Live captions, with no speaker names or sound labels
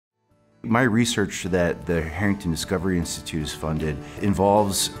My research that the Harrington Discovery Institute has funded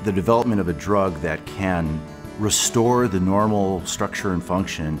involves the development of a drug that can restore the normal structure and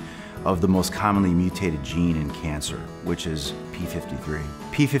function of the most commonly mutated gene in cancer, which is p53.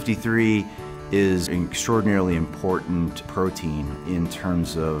 p53 is an extraordinarily important protein in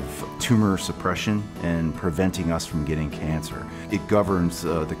terms of tumor suppression and preventing us from getting cancer. It governs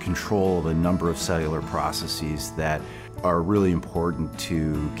the control of a number of cellular processes that are really important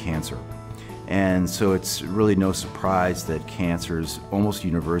to cancer. And so it's really no surprise that cancers almost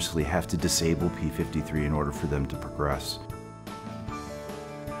universally have to disable p53 in order for them to progress.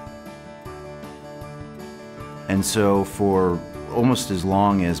 And so for almost as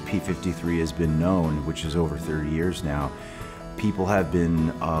long as p53 has been known, which is over 30 years now, people have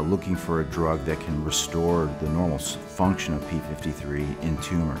been looking for a drug that can restore the normal function of p53 in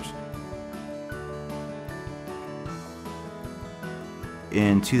tumors.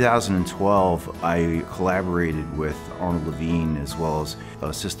 In 2012, I collaborated with Arnold Levine as well as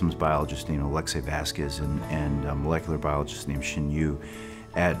a systems biologist named Alexei Vasquez and a molecular biologist named Xin Yu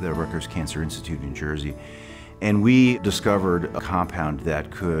at the Rutgers Cancer Institute in Jersey. And we discovered a compound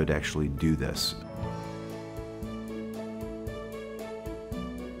that could actually do this.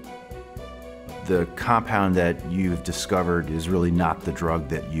 The compound that you've discovered is really not the drug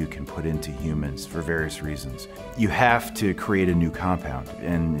that you can put into humans for various reasons. You have to create a new compound,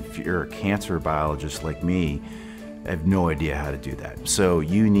 and if you're a cancer biologist like me, I have no idea how to do that. So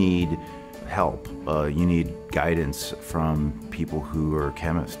you need help. You need guidance from people who are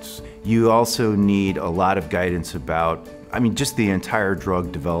chemists. You also need a lot of guidance about, just the entire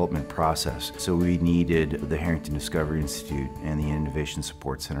drug development process. So we needed the Harrington Discovery Institute and the Innovation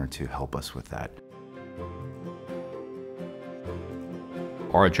Support Center to help us with that.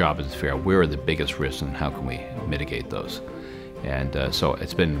 Our job is to figure out where are the biggest risks and how can we mitigate those. And so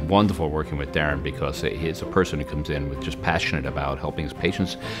it's been wonderful working with Darren because he's a person who comes in with just passionate about helping his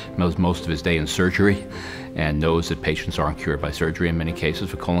patients, knows most of his day in surgery, and knows that patients aren't cured by surgery in many cases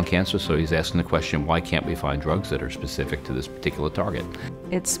for colon cancer. So he's asking the question, why can't we find drugs that are specific to this particular target?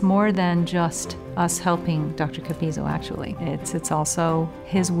 It's more than just us helping Dr. Carpizo, actually. It's also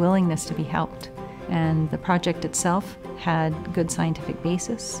his willingness to be helped. And the project itself had good scientific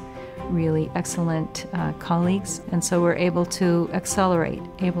basis, really excellent colleagues, and so we're able to accelerate,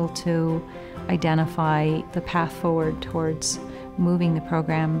 able to identify the path forward towards moving the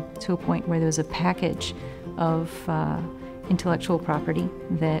program to a point where there was a package of intellectual property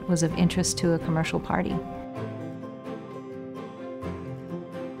that was of interest to a commercial party.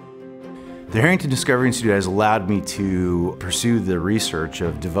 The Harrington Discovery Institute has allowed me to pursue the research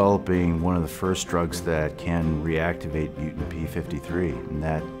of developing one of the first drugs that can reactivate mutant p53, and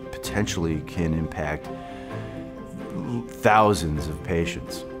that potentially can impact thousands of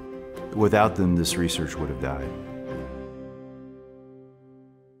patients. Without them, this research would have died.